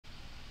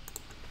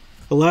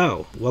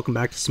Hello, welcome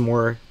back to some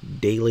more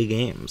daily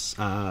games.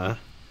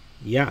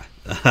 Yeah,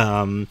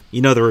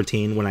 you know the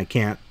routine. When I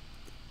can't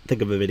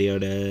think of a video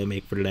to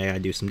make for today, I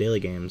do some daily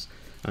games.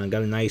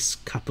 Got a nice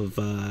cup of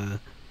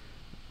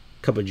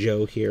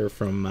Joe here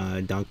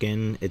from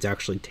Dunkin'. It's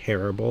actually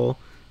terrible,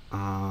 but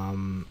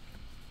I'm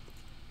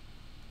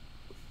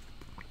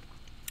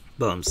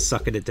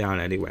sucking it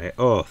down anyway.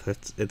 Oh,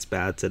 it's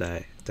bad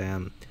today.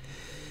 Damn,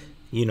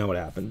 you know what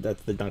happened.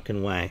 That's the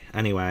Dunkin' way.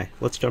 Anyway,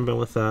 let's jump in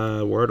with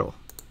Wordle.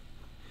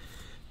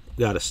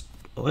 Got a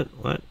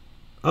what?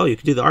 Oh, you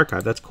can do the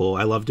archive. That's cool.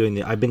 I love doing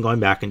the. I've been going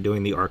back and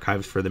doing the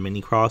archives for the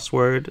mini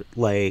crossword,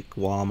 like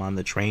while I'm on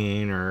the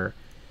train or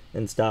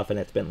and stuff, and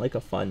it's been like a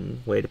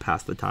fun way to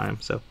pass the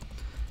time. So,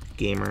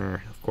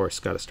 gamer, of course,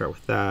 got to start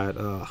with that.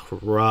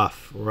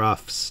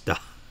 Rough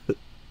stuff.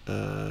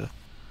 uh,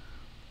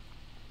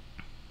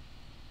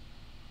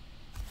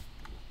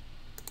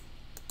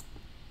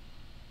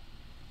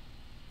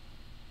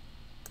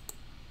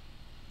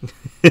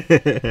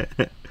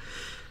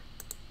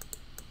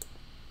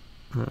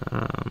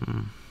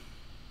 um,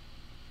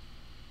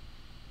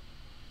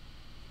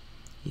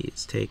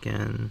 he's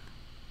taken.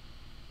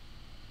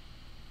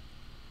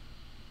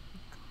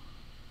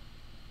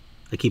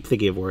 I keep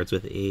thinking of words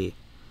with E.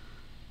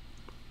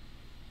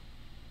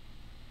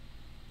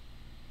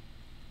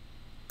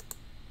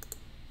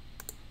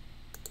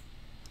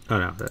 Oh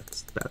no,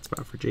 that's bad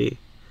spot for G.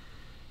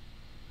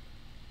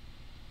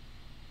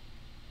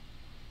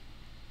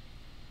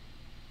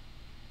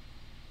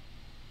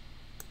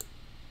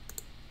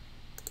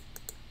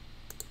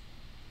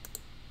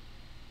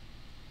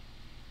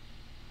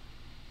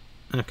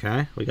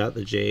 Okay, we got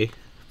the G,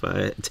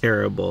 but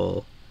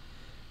terrible.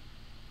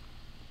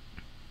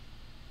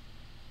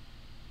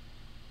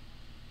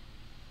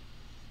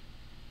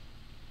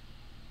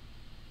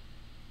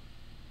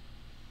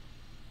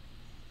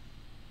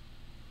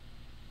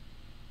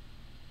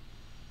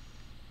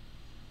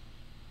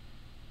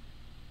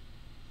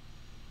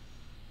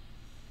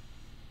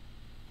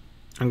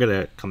 I'm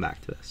gonna come back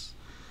to this.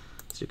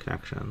 Let's do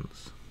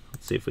connections.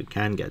 Let's see if we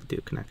can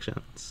do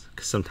connections.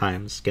 Because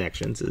sometimes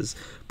connections is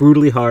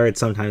brutally hard.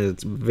 Sometimes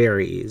it's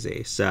very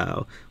easy.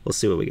 So we'll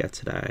see what we get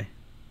today.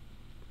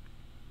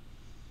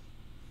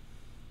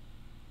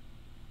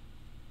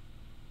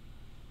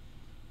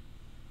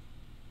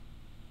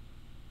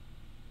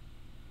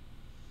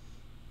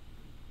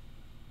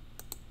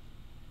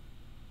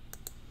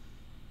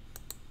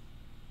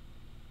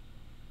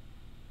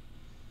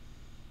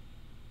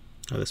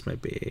 Oh, this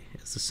might be.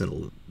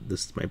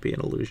 This might be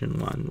an illusion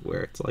one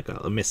where it's like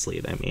a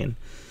mislead. I mean,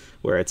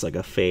 where it's like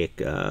a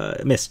fake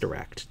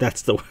misdirect.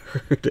 That's the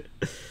word.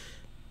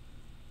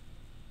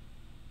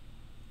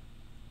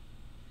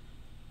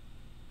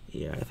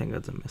 Yeah, I think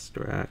that's a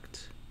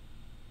misdirect.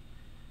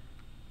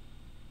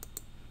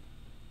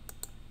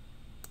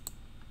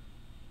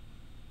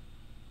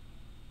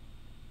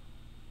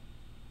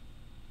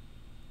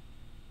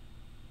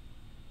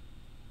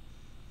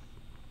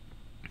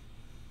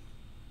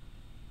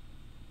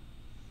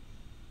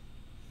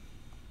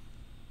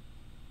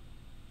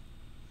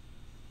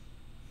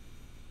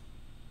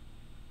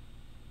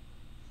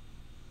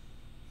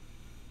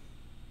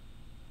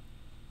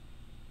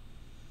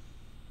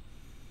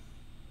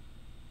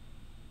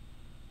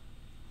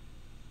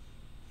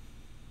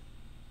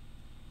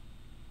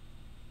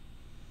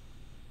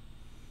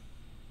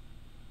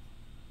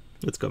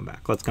 Let's come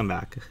back. Let's come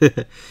back.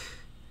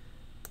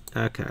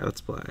 Okay,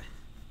 let's play.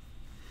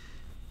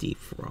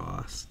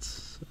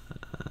 Defrost.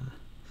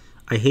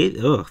 I hate.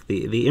 Ugh,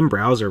 the in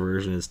browser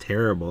version is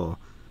terrible.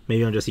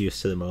 Maybe I'm just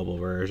used to the mobile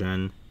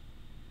version.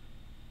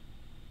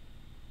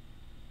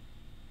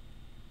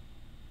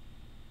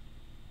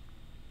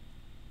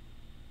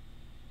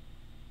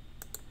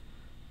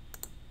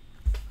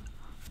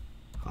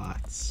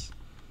 Hots.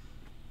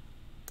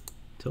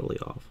 Totally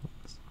awful.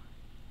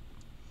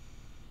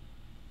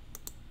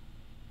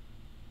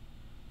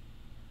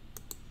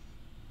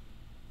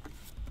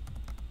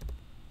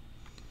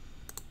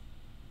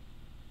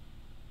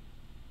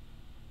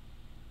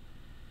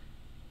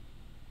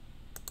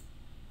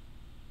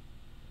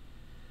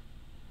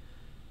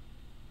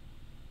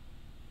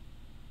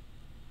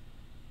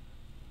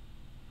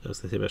 I was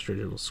gonna say best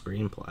original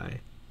screenplay.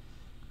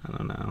 I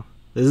don't know.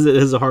 This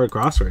is a hard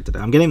crossword today.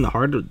 I'm getting the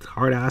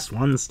hard ass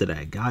ones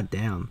today. God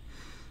damn.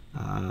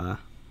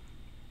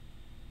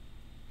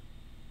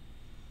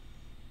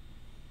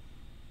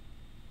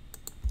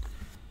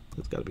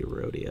 It's got to be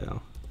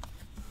rodeo.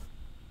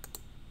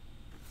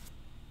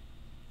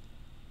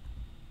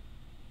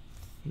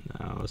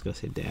 No, I was gonna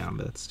say damn,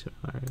 but that's too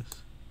hard.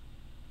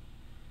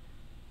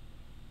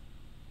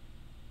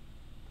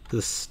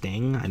 This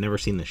Sting? I never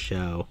seen the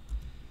show.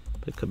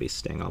 But it could be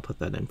Sting. I'll put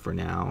that in for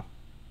now.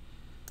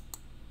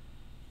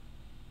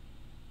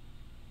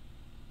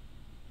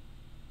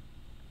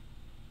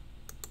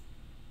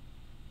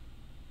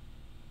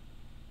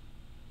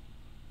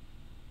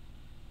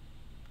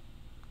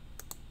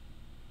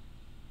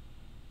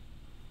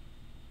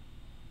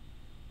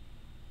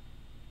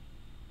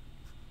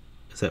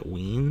 Is that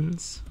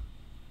Weens?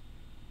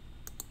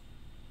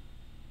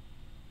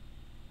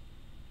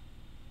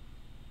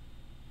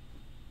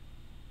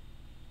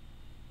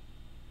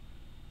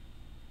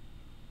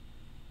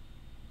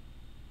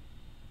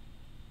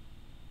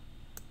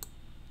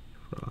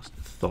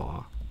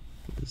 thaw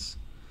is.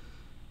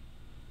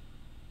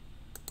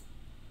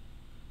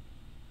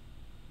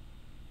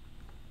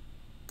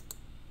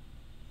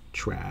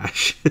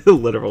 Trash.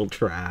 Literal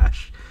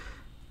trash.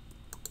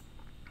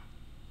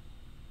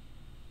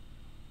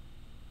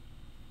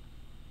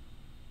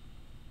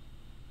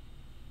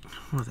 I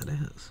don't know what that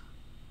is.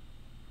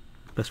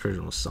 Best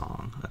original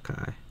song.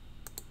 Okay.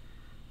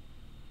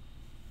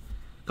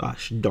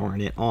 Gosh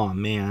darn it. Oh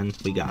man,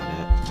 we got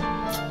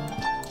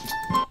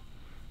it.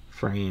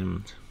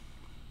 Framed.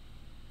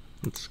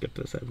 Let's skip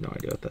this. I have no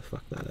idea what the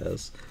fuck that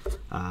is.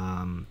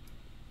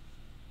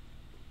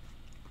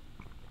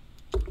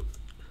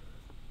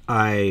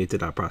 I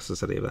did not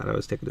process any of that. I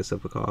was taking a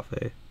sip of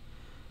coffee.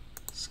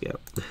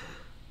 Skip.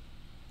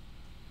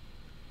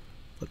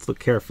 Let's look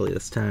carefully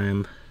this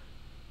time.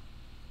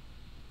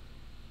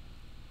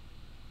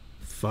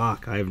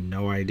 Fuck, I have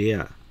no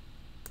idea.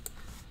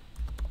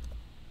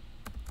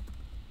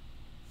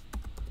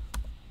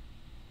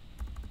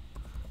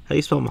 How do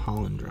you spell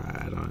Mulholland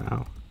Drive? I don't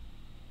know.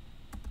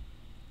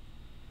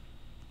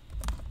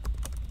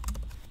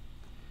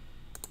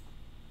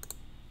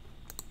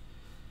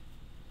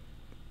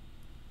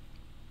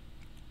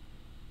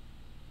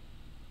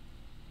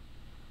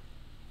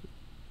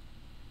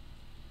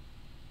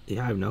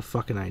 Yeah, I have no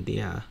fucking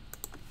idea.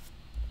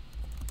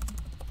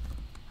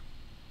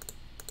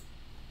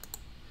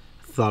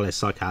 Thought I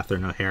saw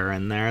Catherine O'Hara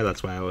in there.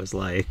 That's why I was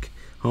like,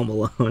 Home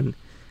Alone.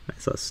 I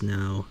saw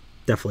Snow.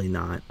 Definitely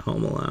not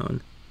Home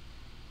Alone.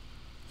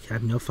 Yeah, I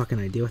have no fucking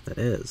idea what that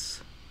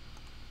is.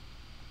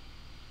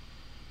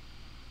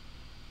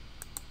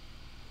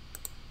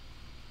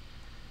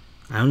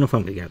 I don't know if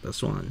I'm gonna get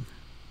this one.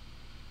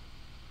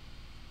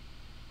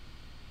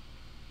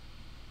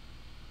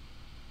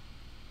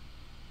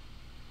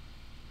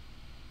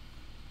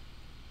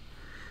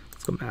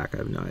 Let's come back. I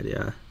have no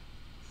idea.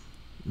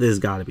 This has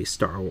got to be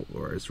Star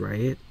Wars,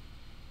 right?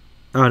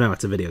 Oh no,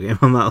 it's a video game.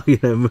 I'm not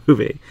looking at a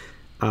movie.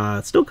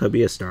 It still could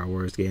be a Star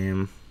Wars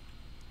game.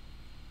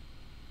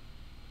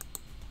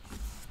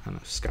 I don't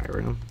know,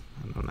 Skyrim?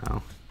 I don't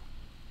know.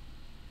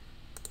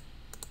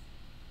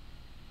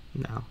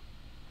 No.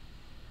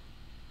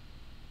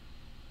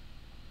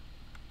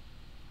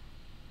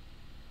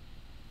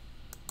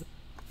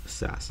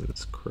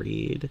 Assassin's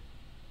Creed.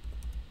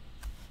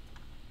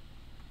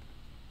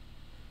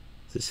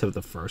 Does this have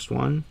the first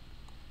one?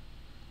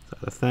 Is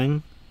that a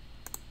thing?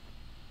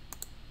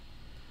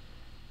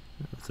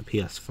 It's a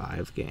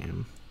PS5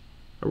 game,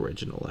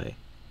 originally.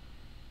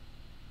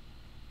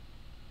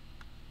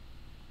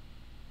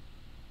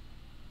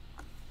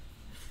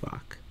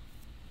 Fuck.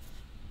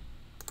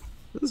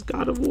 This is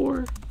God of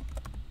War?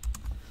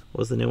 What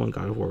was the new one?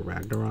 God of War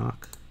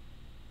Ragnarok?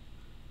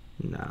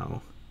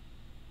 No.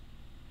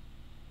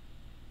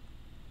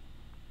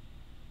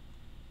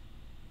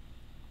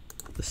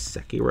 The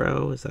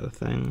Sekiro? Is that a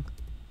thing?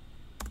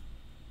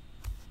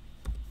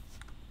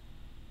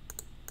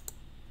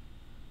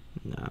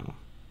 No.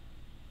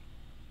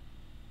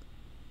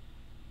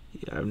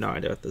 Yeah, I have no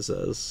idea what this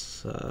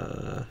is.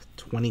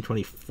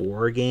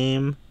 2024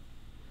 game?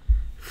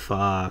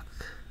 Fuck.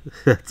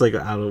 That's like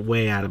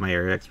way out of my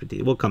area of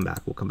expertise. We'll come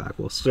back.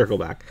 We'll circle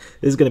back.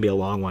 This is going to be a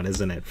long one,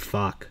 isn't it?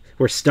 Fuck.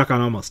 We're stuck on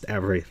almost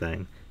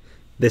everything.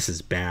 This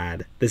is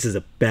bad. This is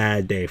a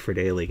bad day for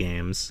daily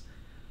games.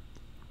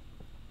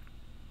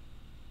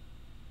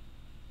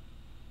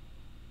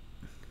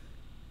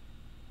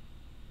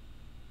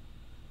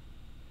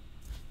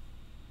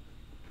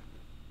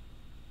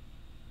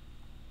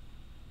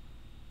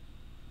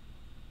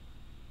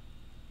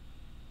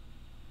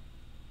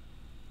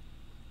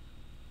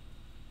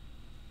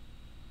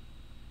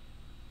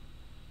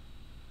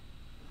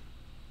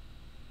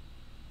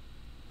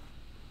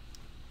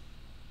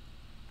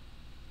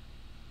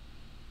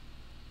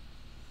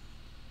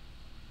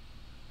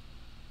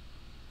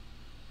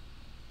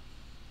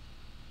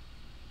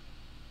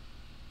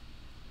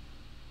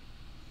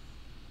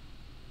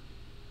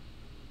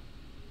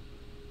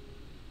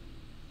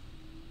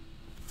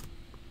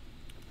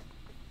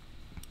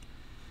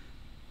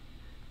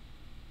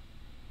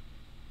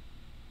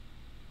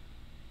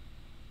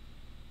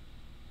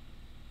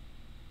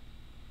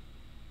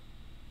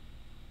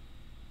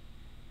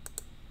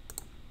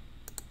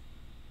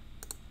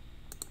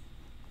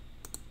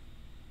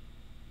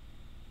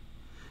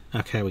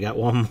 Okay, we got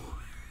one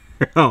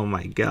more. Oh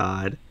my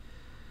god.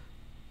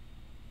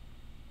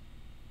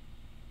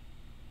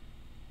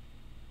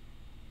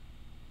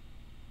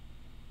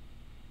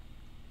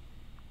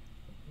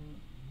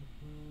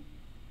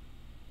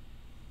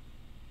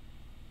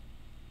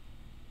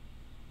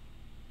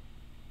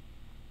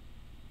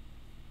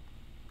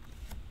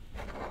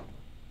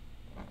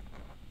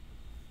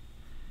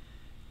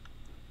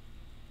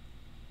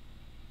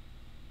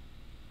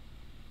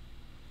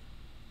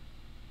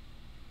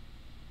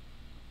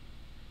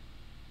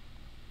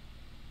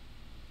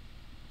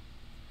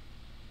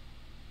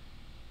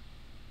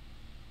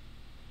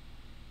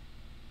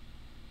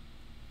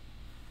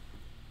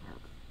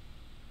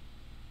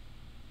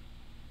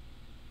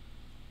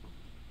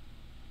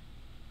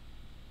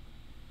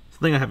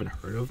 Something I haven't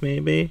heard of,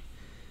 maybe?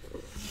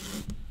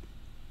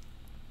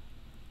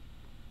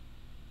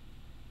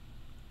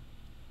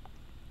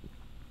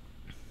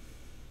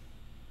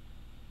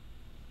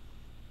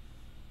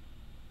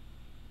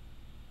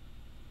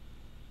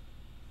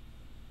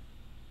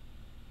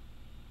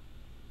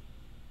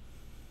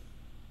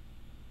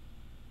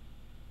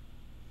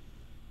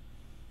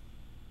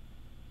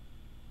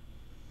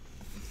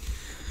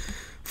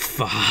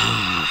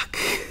 Fuck.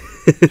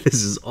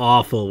 This is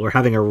awful. We're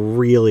having a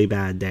really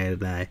bad day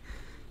today,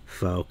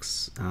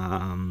 folks.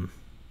 French.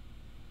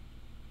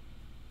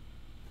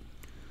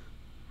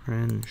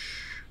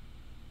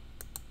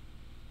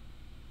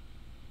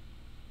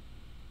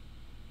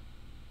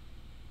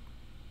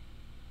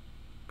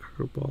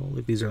 Curveball.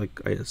 Like, these are like,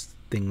 I guess,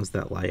 things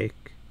that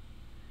like.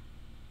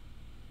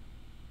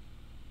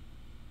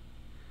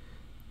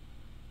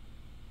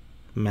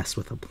 Mess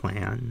with a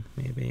plan,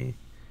 maybe.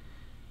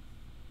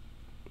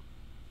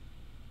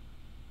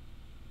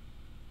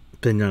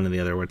 But none of the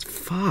other words.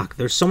 Fuck,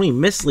 there's so many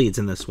misleads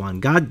in this one.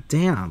 God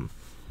damn.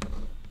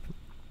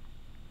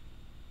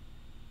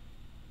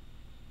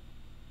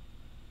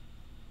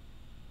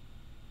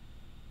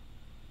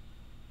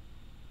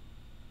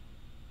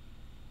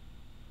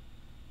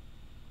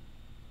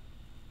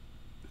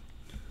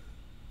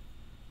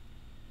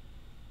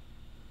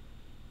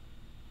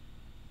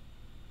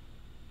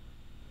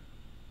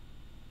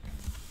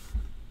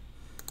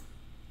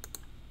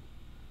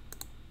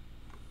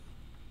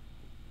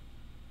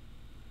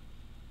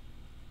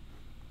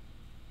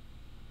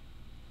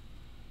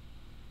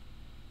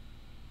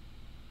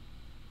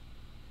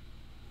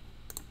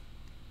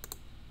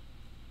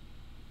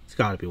 It's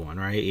got to be one,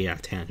 right? Yeah,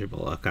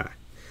 tangible. Okay.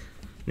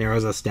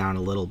 Narrows us down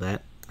a little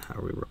bit. How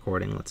are we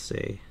recording? Let's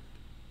see.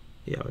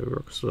 Yeah,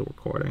 we're still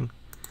recording.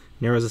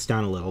 Narrows us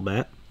down a little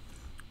bit.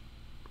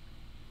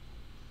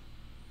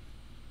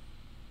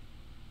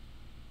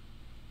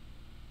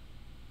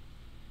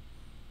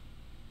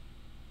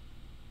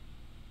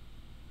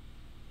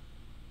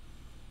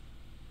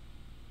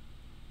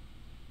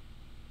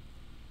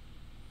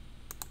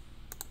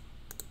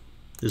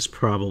 This is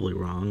probably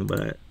wrong, but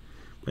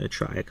I'm going to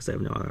try it because I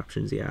have no other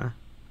options. Yeah.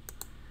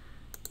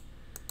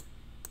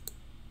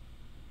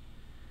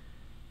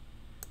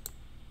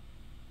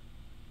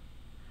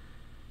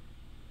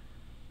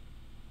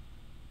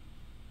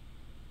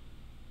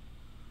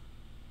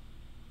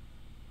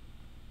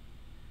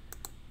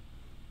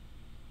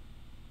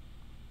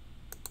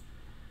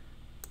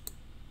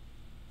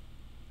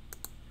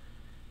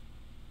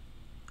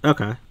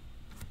 Okay.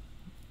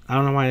 I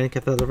don't know why I didn't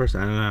get that the first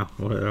time. I don't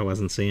know what I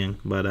wasn't seeing,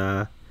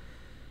 but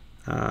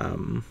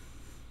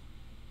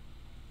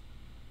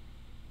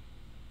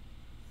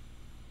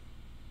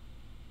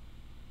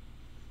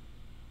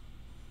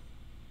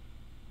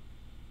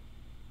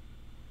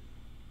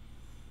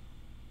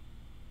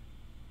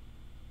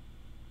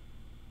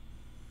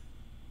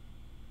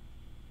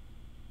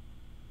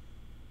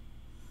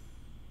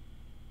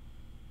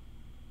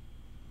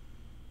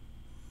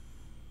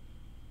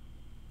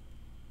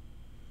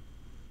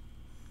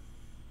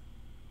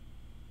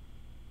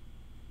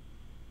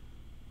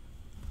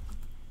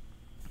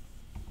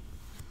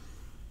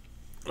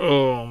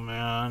oh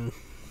man.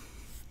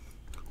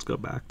 Let's go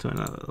back to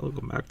another. We'll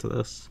go back to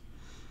this.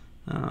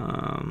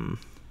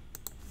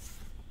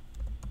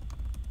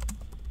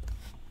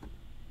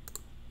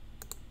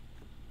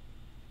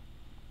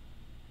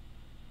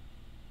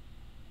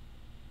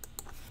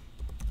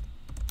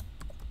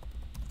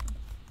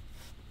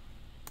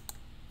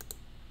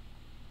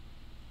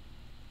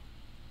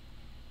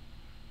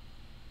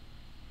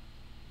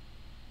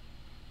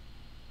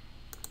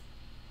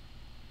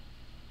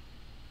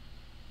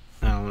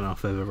 I don't know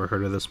if I've ever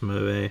heard of this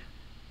movie.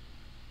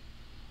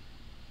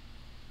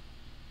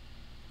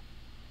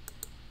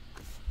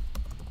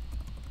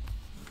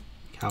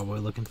 Cowboy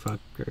looking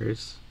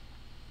fuckers.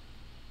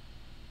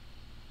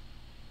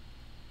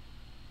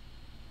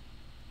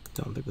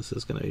 Don't think this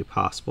is going to be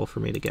possible for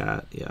me to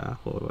get. Yeah,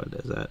 what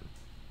is it?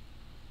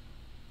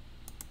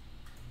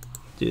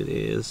 Do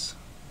these.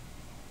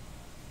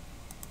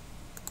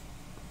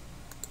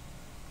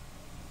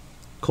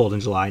 Cold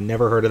in July.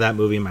 Never heard of that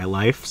movie in my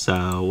life,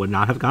 so would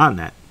not have gotten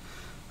it.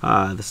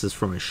 This is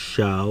from a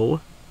show.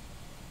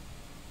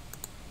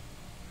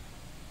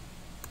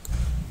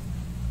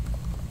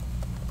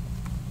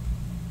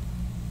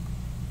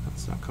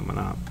 That's not coming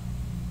up.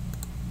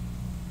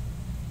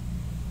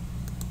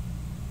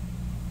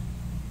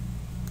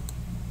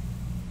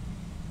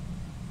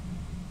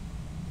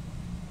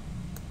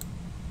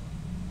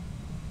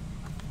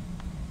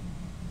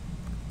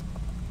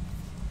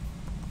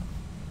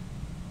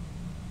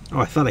 Oh,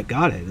 I thought I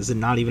got it. Is it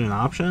not even an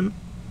option?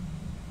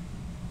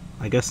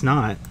 I guess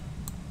not.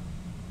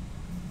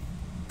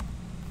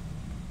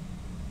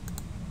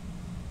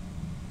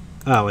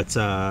 Oh, it's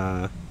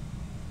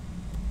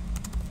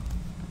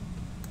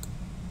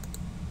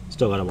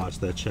still gotta watch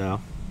that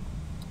show.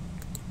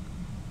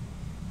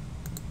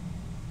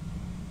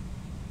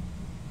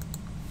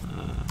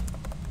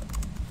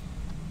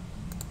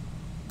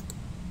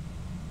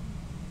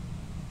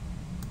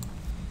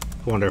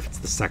 I wonder if it's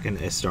the second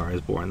A Star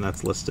is Born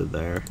that's listed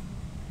there.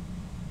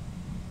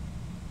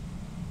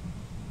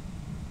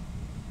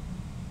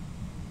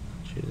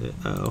 Choose it.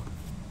 Oh.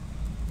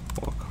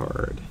 Walk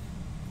Hard.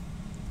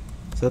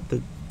 Is that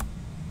the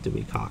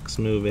Dewey Cox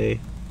movie?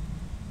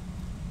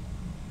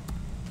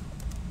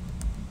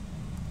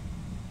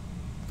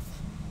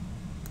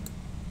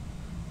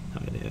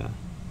 No idea.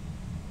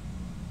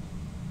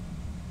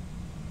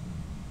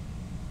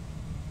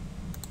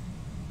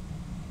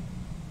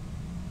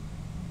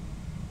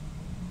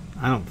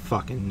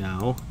 fucking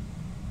know.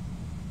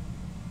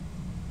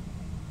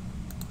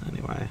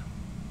 Anyway.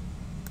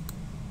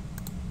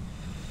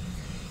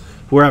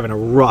 We're having a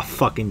rough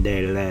fucking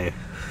day today,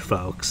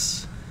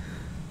 folks.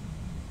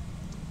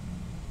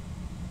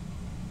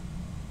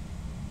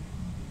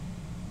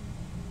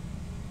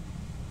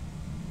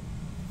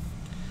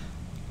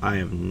 I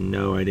have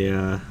no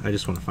idea. I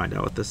just want to find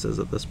out what this is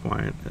at this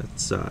point.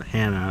 It's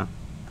Hannah.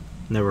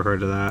 Never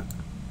heard of that.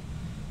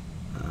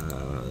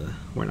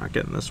 We're not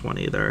getting this one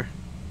either.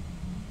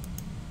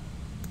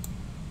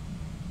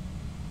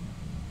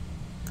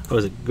 Oh,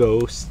 is it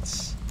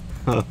Ghosts?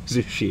 Oh,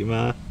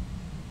 Tsushima.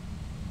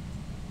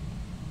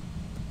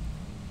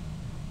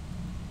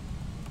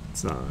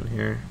 It's not on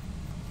here.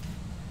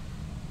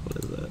 What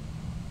is it?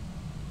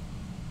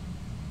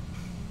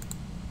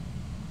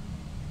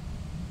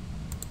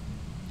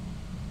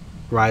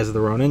 Rise of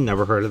the Ronin.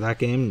 Never heard of that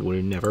game. Would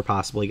have never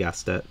possibly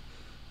guessed it.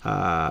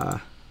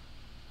 What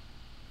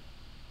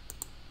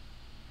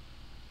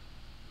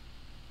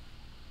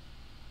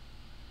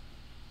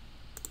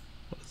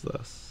is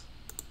this?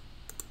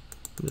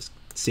 I'm just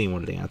seeing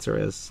what the answer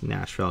is.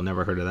 Nashville.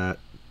 Never heard of that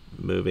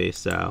movie,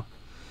 so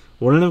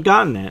wouldn't have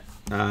gotten it.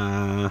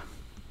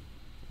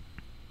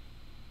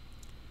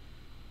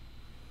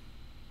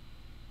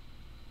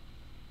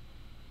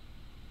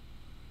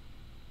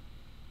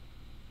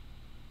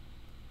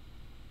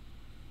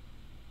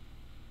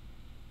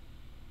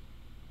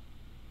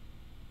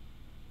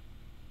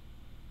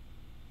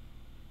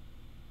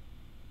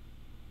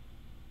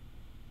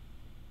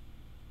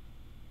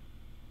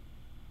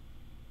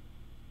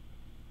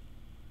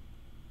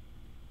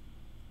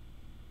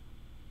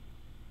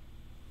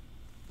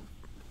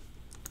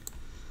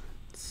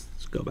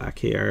 Let's go back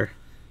here.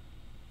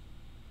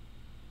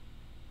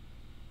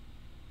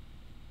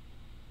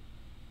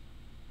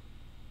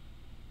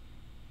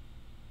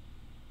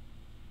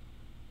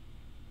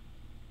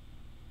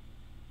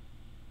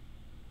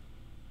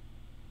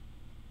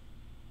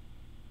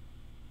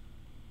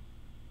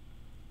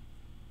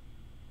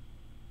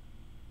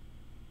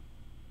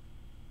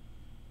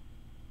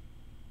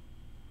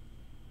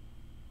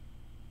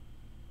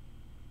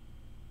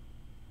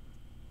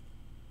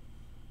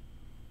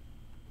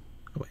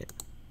 Wait.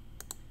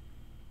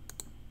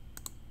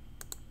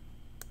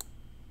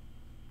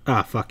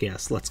 Ah, fuck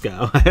yes, let's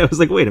go. I was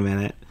like, wait a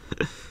minute.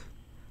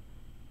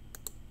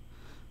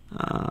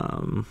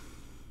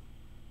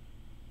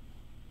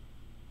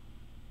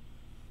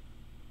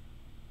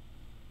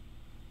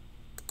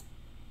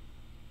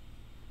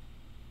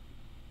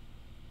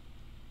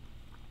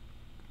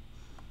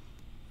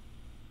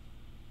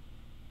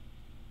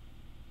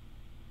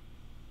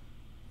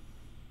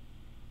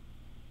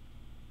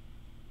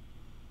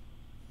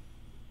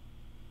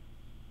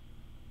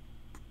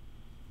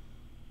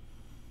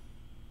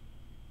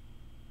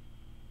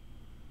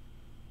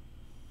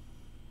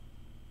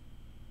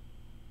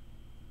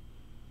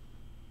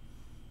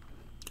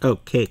 Oh,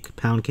 cake.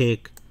 Pound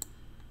cake.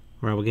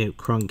 Rabbit cake.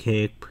 Crumb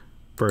cake.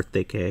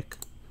 Birthday cake.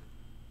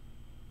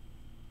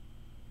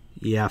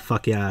 Yeah,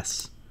 fuck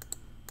yes.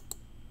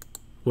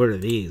 What are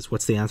these?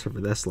 What's the answer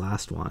for this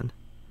last one?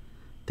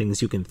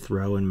 Things you can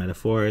throw in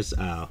metaphors.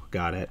 Oh,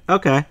 got it.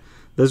 Okay.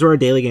 Those were our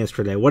daily games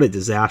for today. What a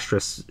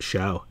disastrous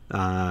show.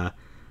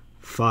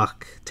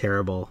 Fuck.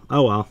 Terrible.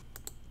 Oh well.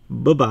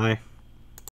 Bye-bye.